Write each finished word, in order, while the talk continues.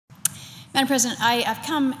Madam President, I've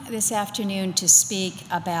come this afternoon to speak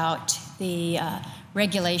about the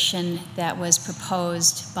regulation that was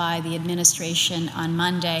proposed by the administration on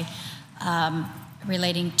Monday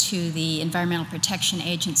relating to the Environmental Protection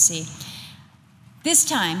Agency. This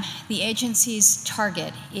time, the agency's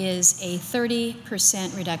target is a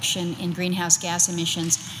 30% reduction in greenhouse gas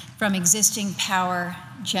emissions from existing power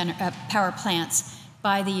plants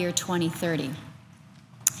by the year 2030.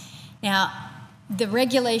 Now, the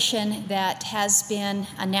regulation that has been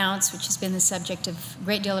announced, which has been the subject of a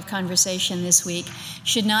great deal of conversation this week,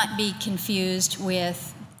 should not be confused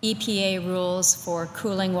with EPA rules for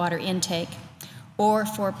cooling water intake, or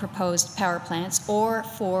for proposed power plants, or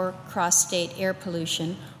for cross-state air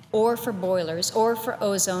pollution, or for boilers, or for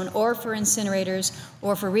ozone, or for incinerators,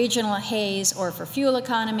 or for regional haze, or for fuel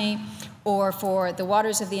economy, or for the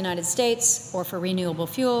waters of the United States, or for renewable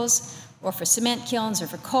fuels, or for cement kilns, or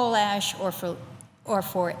for coal ash, or for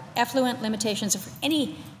effluent limitations, or for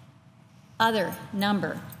any other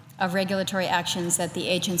number of regulatory actions that the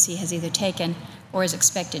agency has either taken or is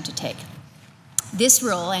expected to take. This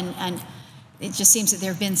rule, and it just seems that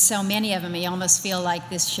there have been so many of them, you almost feel like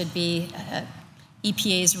this should be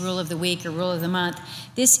EPA's rule of the week or rule of the month.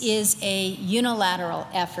 This is a unilateral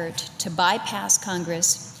effort to bypass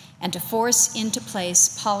Congress and to force into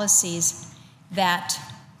place policies that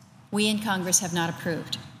we in Congress have not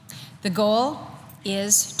approved. The goal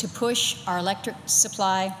is to push our electric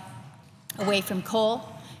supply away from coal,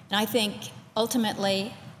 and I think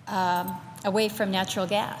ultimately away from natural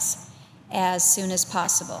gas as soon as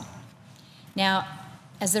possible. Now,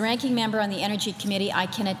 as the ranking member on the Energy Committee, I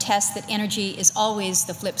can attest that energy is always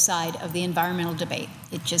the flip side of the environmental debate.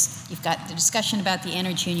 You've got the discussion about the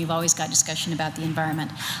energy and you've always got discussion about the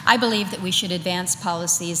environment. I believe that we should advance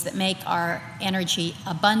policies that make our energy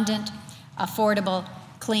abundant, affordable,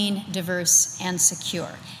 clean, diverse, and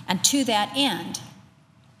secure. And to that end,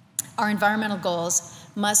 our environmental goals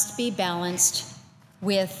must be balanced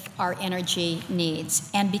with our energy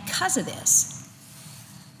needs. And because of this,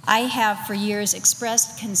 I have for years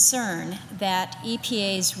expressed concern that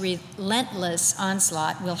EPA's relentless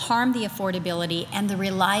onslaught will harm the affordability and the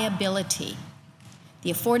reliability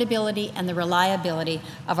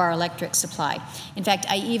of our electric supply. In fact,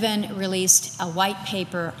 I even released a white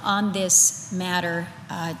paper on this matter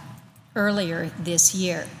earlier this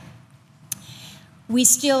year. We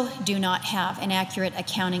still do not have an accurate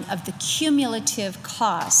accounting of the cumulative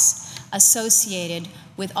costs associated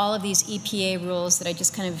with all of these EPA rules that I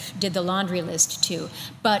just kind of did the laundry list to.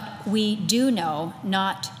 But we do know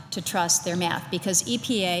not to trust their math, because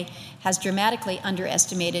EPA has dramatically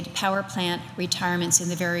underestimated power plant retirements in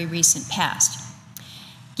the very recent past.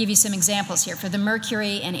 I'll give you some examples here. For the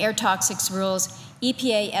mercury and air toxics rules,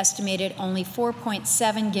 EPA estimated only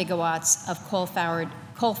 4.7 gigawatts of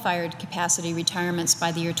coal-fired capacity retirements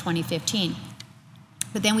by the year 2015.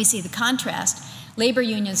 But then we see the contrast. Labor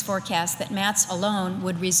unions forecast that MATS alone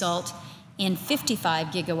would result in 55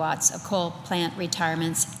 gigawatts of coal plant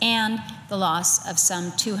retirements and the loss of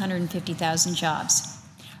some 250,000 jobs.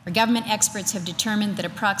 Our government experts have determined that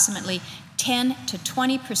approximately 10 to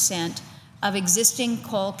 20% of existing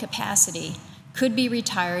coal capacity could be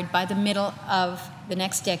retired by the middle of the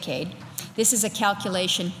next decade. This is a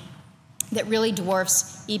calculation that really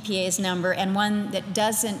dwarfs EPA's number, and one that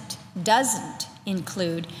doesn't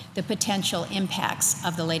include the potential impacts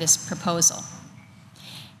of the latest proposal.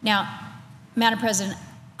 Now, Madam President,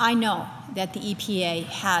 I know that the EPA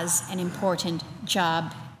has an important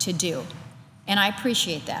job to do, and I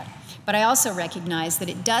appreciate that. But I also recognize that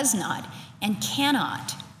it does not and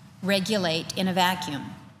cannot regulate in a vacuum.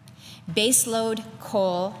 Baseload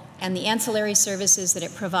coal and the ancillary services that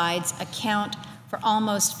it provides account for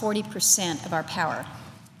almost 40% of our power.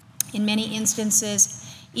 In many instances,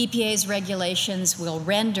 EPA's regulations will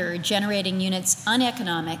render generating units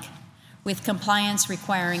uneconomic, with compliance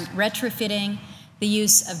requiring retrofitting, the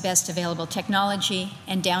use of best available technology,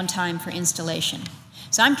 and downtime for installation.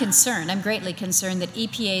 So I'm greatly concerned that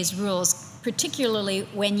EPA's rules, particularly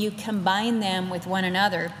when you combine them with one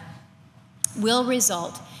another, will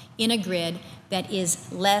result in a grid that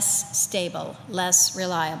is less stable, less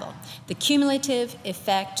reliable. The cumulative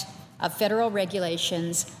effect of federal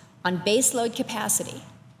regulations on baseload capacity,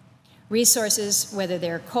 resources, whether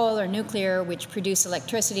they're coal or nuclear, which produce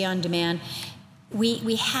electricity on demand,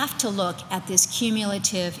 we have to look at this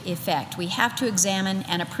cumulative effect. We have to examine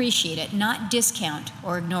and appreciate it, not discount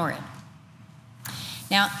or ignore it.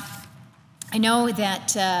 Now, I know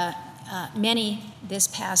that many this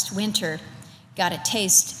past winter got a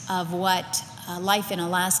taste of what life in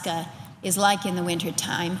Alaska is like in the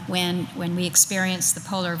wintertime when we experience the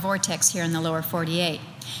polar vortex here in the lower 48.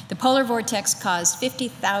 The polar vortex caused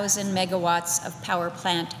 50,000 megawatts of power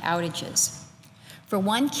plant outages. For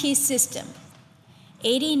one key system,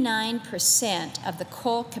 89% of the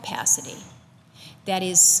coal capacity that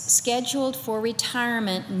is scheduled for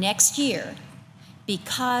retirement next year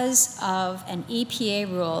because of an EPA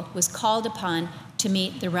rule was called upon to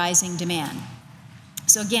meet the rising demand.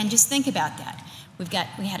 So again, just think about that.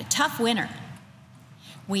 We had a tough winter.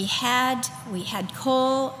 We had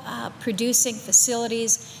coal producing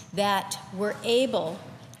facilities that were able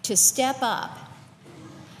to step up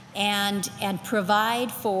and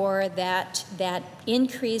provide for that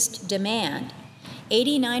increased demand.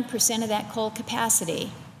 89% of that coal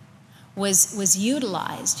capacity was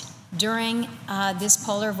utilized during this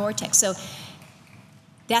polar vortex. So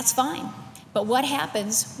that's fine. But what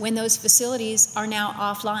happens when those facilities are now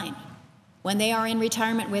offline? When they are in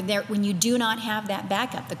retirement, when you do not have that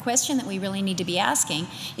backup? The question that we really need to be asking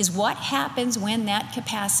is what happens when that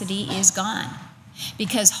capacity is gone?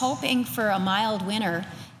 Because hoping for a mild winter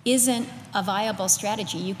isn't a viable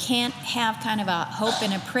strategy. You can't have kind of a hope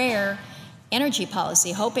and a prayer energy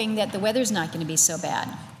policy, hoping that the weather's not going to be so bad.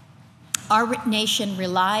 Our nation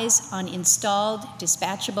relies on installed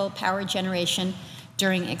dispatchable power generation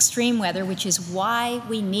during extreme weather, which is why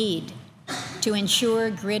we need to ensure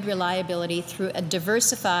grid reliability through a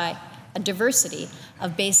diversity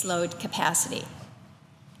of baseload capacity.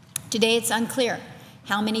 Today, it's unclear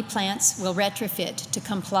how many plants will retrofit to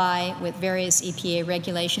comply with various EPA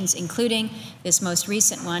regulations, including this most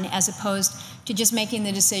recent one, as opposed to just making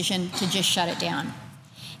the decision to just shut it down.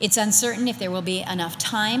 It's uncertain if there will be enough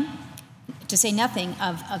time, to say nothing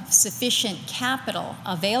of sufficient capital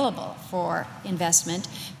available for investment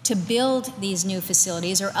to build these new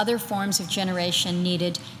facilities or other forms of generation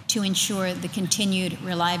needed to ensure the continued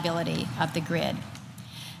reliability of the grid.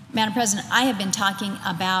 Madam President, I have been talking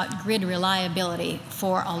about grid reliability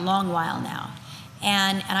for a long while now,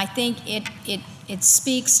 and I think it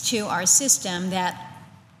speaks to our system that,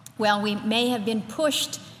 while we may have been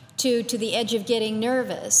pushed to the edge of getting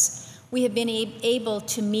nervous, we have been able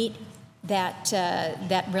to meet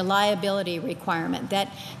that reliability requirement that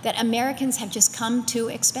Americans have just come to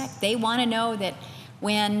expect. They want to know that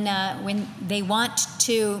when they want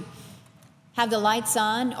to have the lights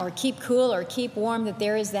on or keep cool or keep warm, that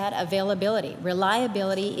there is that availability.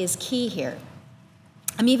 Reliability is key here.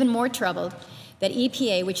 I'm even more troubled that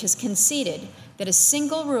EPA, which has conceded that a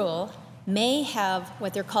single rule may have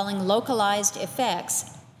what they're calling localized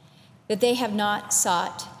effects, that they have not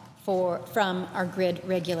sought from our grid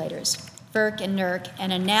regulators, FERC and NERC,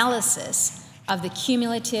 an analysis of the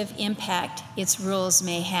cumulative impact its rules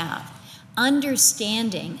may have.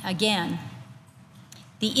 Understanding, again,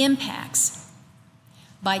 the impacts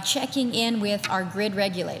by checking in with our grid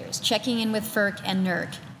regulators, checking in with FERC and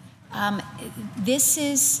NERC. This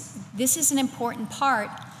is an important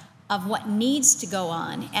part of what needs to go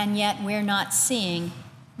on, and yet we're not seeing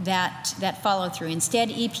that follow-through. Instead,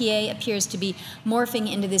 EPA appears to be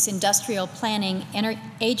morphing into this industrial planning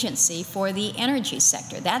agency for the energy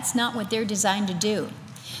sector. That's not what they're designed to do.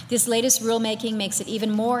 This latest rulemaking makes it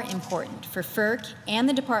even more important for FERC and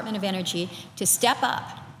the Department of Energy to step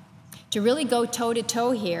up, to really go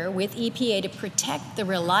toe-to-toe here with EPA to protect the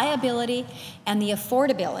reliability and the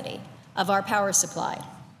affordability of our power supply.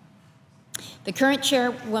 The current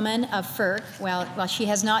chairwoman of FERC, while she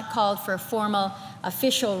has not called for a formal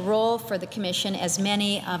official role for the Commission, as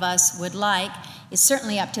many of us would like, is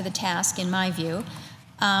certainly up to the task, in my view.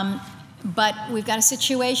 But we've got a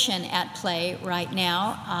situation at play right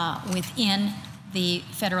now within the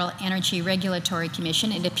Federal Energy Regulatory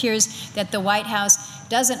Commission. It appears that the White House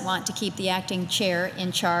doesn't want to keep the acting chair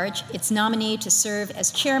in charge. Its nominee to serve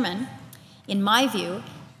as chairman, in my view,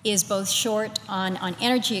 is both short on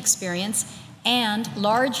energy experience and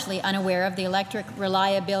largely unaware of the electric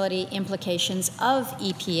reliability implications of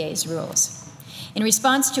EPA's rules. In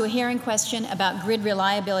response to a hearing question about grid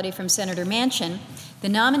reliability from Senator Manchin, the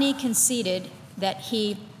nominee conceded that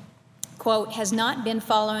he, quote, has not been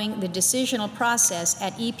following the decisional process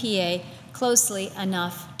at EPA closely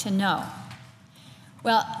enough to know.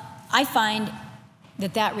 Well, I find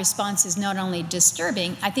that response is not only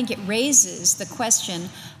disturbing, I think it raises the question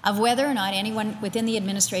of whether or not anyone within the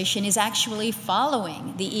administration is actually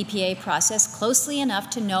following the EPA process closely enough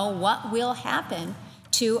to know what will happen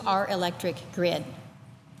to our electric grid.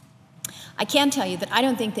 I can tell you that I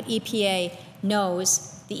don't think that EPA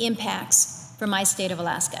knows the impacts for my state of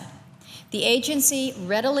Alaska. The agency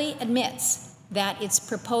readily admits that its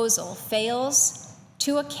proposal fails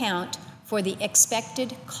to account for the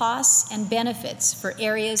expected costs and benefits for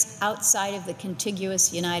areas outside of the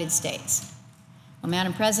contiguous United States. Well,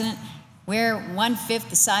 Madam President, We're 1/5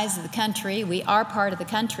 the size of the country. We are part of the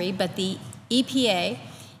country, but the EPA,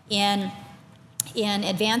 in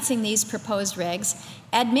advancing these proposed regs,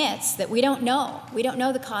 admits that we don't know. We don't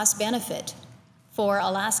know the cost-benefit for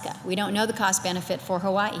Alaska. We don't know the cost-benefit for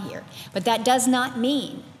Hawaii here. But that does not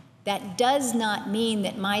mean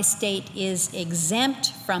that my state is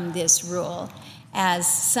exempt from this rule, as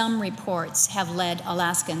some reports have led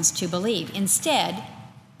Alaskans to believe. Instead,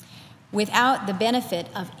 without the benefit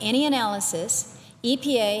of any analysis,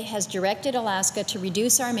 EPA has directed Alaska to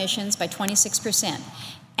reduce our emissions by 26%.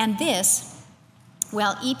 And this,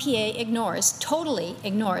 while EPA totally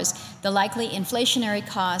ignores the likely inflationary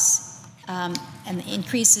costs and the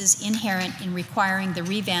increases inherent in requiring the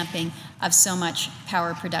revamping of so much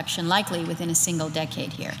power production, likely within a single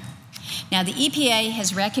decade here. Now, the EPA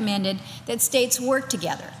has recommended that states work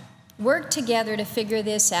together to figure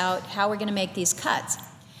this out, how we're going to make these cuts.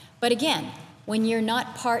 But again, when you're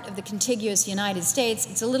not part of the contiguous United States,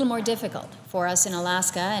 it's a little more difficult for us in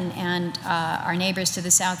Alaska and our neighbors to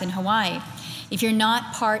the south in Hawaii. If you're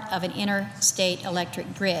not part of an interstate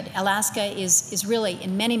electric grid, Alaska is really,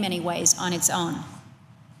 in many, many ways, on its own.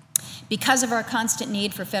 Because of our constant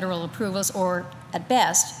need for federal approvals, or at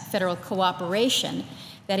best, federal cooperation,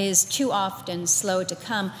 that is too often slow to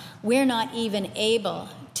come, we're not even able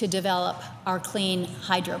to develop our clean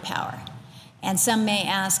hydropower. And some may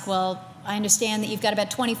ask, well, I understand that you've got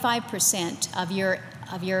about 25% of your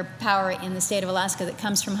power in the state of Alaska that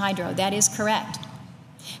comes from hydro. That is correct.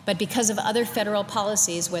 But because of other federal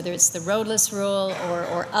policies, whether it's the roadless rule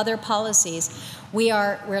or other policies,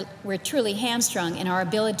 we're truly hamstrung in our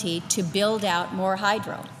ability to build out more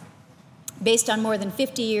hydro. Based on more than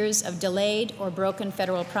 50 years of delayed or broken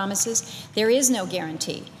federal promises, there is no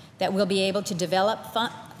guarantee that we'll be able to develop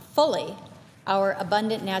fully our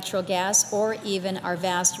abundant natural gas or even our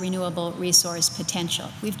vast renewable resource potential.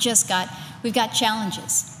 We've got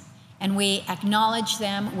challenges, and we acknowledge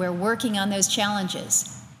them. We're working on those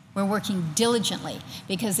challenges. We're working diligently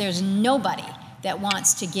because there's nobody that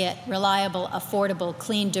wants to get reliable, affordable,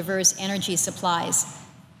 clean, diverse energy supplies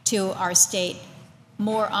to our state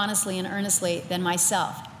more honestly and earnestly than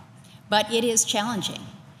myself. But it is challenging.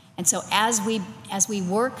 And so as we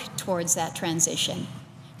work towards that transition,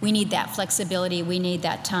 we need that flexibility, we need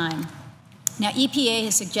that time. Now, EPA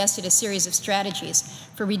has suggested a series of strategies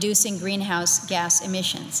for reducing greenhouse gas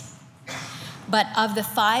emissions. But of the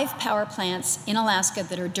 5 power plants in Alaska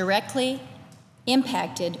that are directly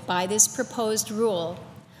impacted by this proposed rule,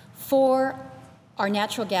 4 are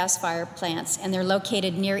natural gas fire plants, and they're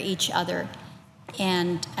located near each other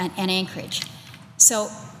and Anchorage. So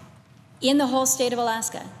in the whole state of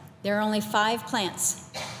Alaska, there are only 5 plants,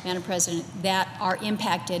 Madam President, that are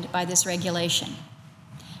impacted by this regulation.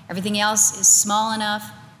 Everything else is small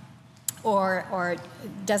enough or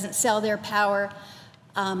doesn't sell their power.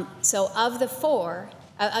 So of the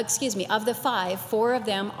 5, 4 of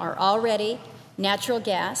them are already natural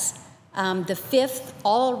gas. The 5th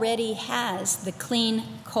already has the clean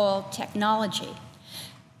coal technology.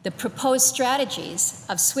 The proposed strategies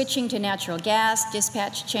of switching to natural gas,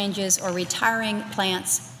 dispatch changes, or retiring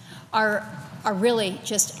plants are really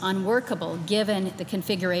just unworkable given the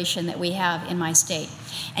configuration that we have in my state.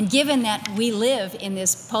 And given that we live in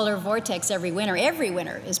this polar vortex every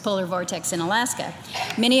winter is polar vortex in Alaska,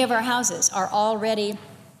 many of our houses are already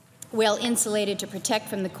well insulated to protect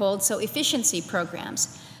from the cold, so efficiency programs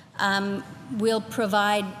will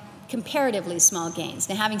provide comparatively small gains.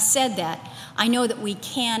 Now, having said that, I know that we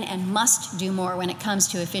can and must do more when it comes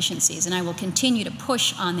to efficiencies, and I will continue to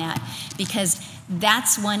push on that because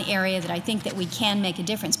that's one area that I think that we can make a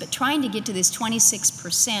difference. But trying to get to this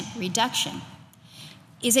 26% reduction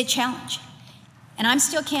is a challenge. And I'm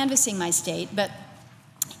still canvassing my state, but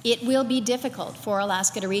it will be difficult for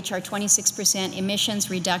Alaska to reach our 26% emissions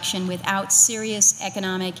reduction without serious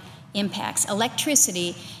economic impacts.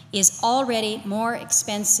 Electricity is already more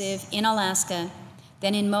expensive in Alaska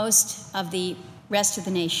than in most of the rest of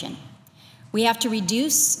the nation. We have to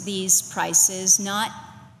reduce these prices, not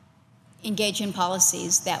engage in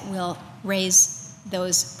policies that will raise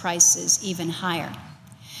those prices even higher.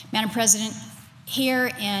 Madam President,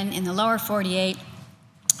 here in the lower 48,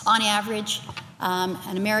 on average,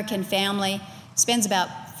 an American family spends about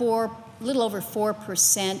a little over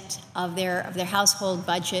 4% of their household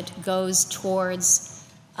budget goes towards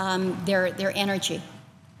their energy,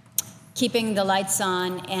 keeping the lights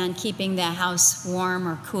on and keeping the house warm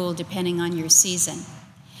or cool depending on your season.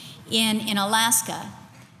 In Alaska,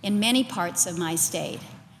 in many parts of my state,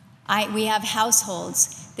 we have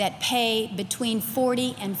households that pay between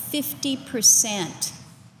 40% and 50%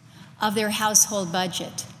 of their household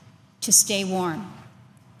budget to stay warm,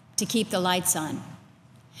 to keep the lights on.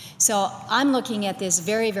 So I'm looking at this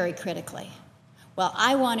very, very critically. Well,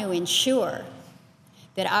 I want to ensure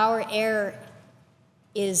that our air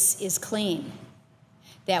is clean,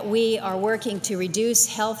 that we are working to reduce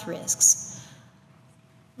health risks.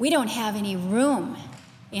 We don't have any room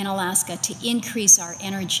in Alaska to increase our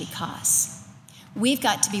energy costs. We've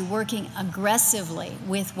got to be working aggressively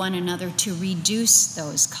with one another to reduce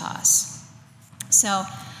those costs. So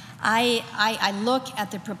I look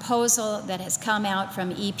at the proposal that has come out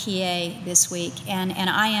from EPA this week, and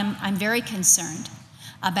I'm very concerned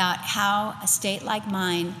about how a state like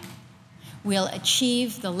mine will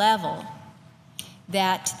achieve the level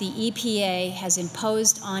that the EPA has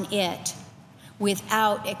imposed on it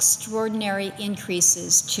without extraordinary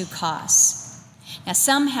increases to costs. Now,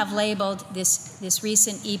 some have labeled this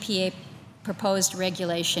recent EPA proposed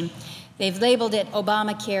regulation, they've labeled it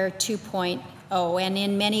Obamacare 2.0, and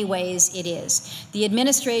in many ways it is. The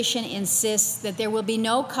administration insists that there will be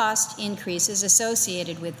no cost increases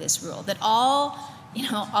associated with this rule, that all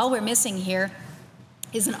we're missing here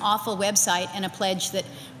is an awful website and a pledge that,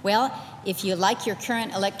 well, if you like your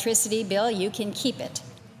current electricity bill, you can keep it.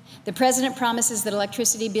 The president promises that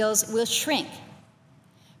electricity bills will shrink.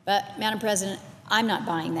 But, Madam President, I'm not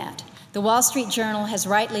buying that. The Wall Street Journal has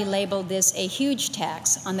rightly labeled this a huge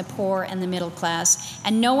tax on the poor and the middle class,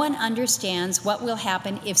 and no one understands what will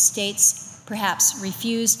happen if states perhaps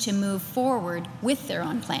refuse to move forward with their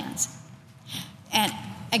own plans. And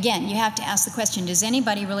again, you have to ask the question, does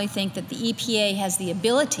anybody really think that the EPA has the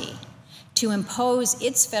ability to impose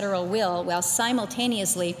its federal will while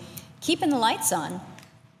simultaneously keeping the lights on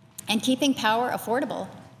and keeping power affordable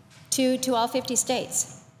to all 50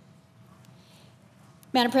 states?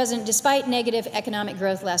 Madam President, despite negative economic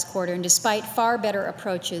growth last quarter and despite far better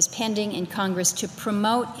approaches pending in Congress to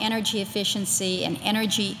promote energy efficiency and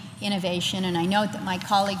energy innovation, and I note that my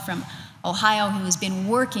colleague from Ohio, who has been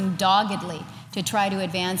working doggedly to try to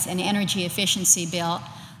advance an energy efficiency bill,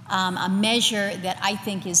 a measure that I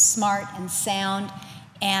think is smart and sound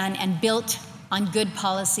and built on good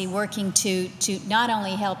policy, working to not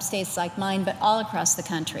only help states like mine, but all across the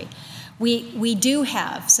country. We do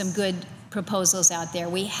have some good proposals out there.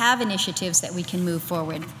 We have initiatives that we can move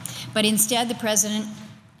forward. But instead, the President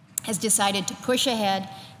has decided to push ahead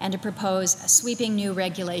and to propose a sweeping new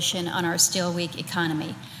regulation on our still weak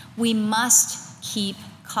economy. We must keep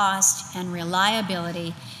cost and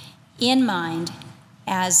reliability in mind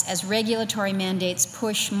as regulatory mandates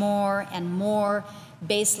push more and more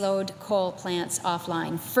baseload coal plants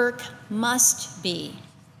offline. FERC must be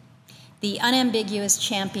the unambiguous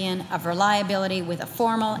champion of reliability with a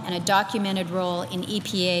formal and a documented role in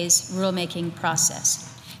EPA's rulemaking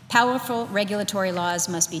process. Powerful regulatory laws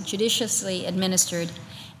must be judiciously administered,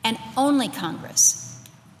 and only Congress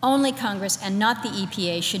and not the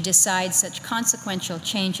EPA should decide such consequential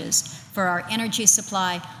changes for our energy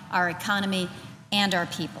supply, our economy, and our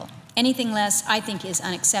people. Anything less, I think, is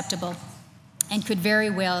unacceptable and could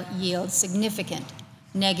very well yield significant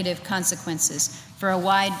negative consequences for a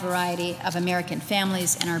wide variety of American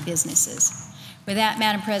families and our businesses. With that,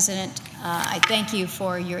 Madam President, I thank you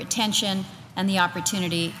for your attention and the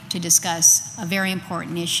opportunity to discuss a very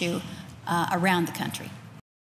important issue around the country.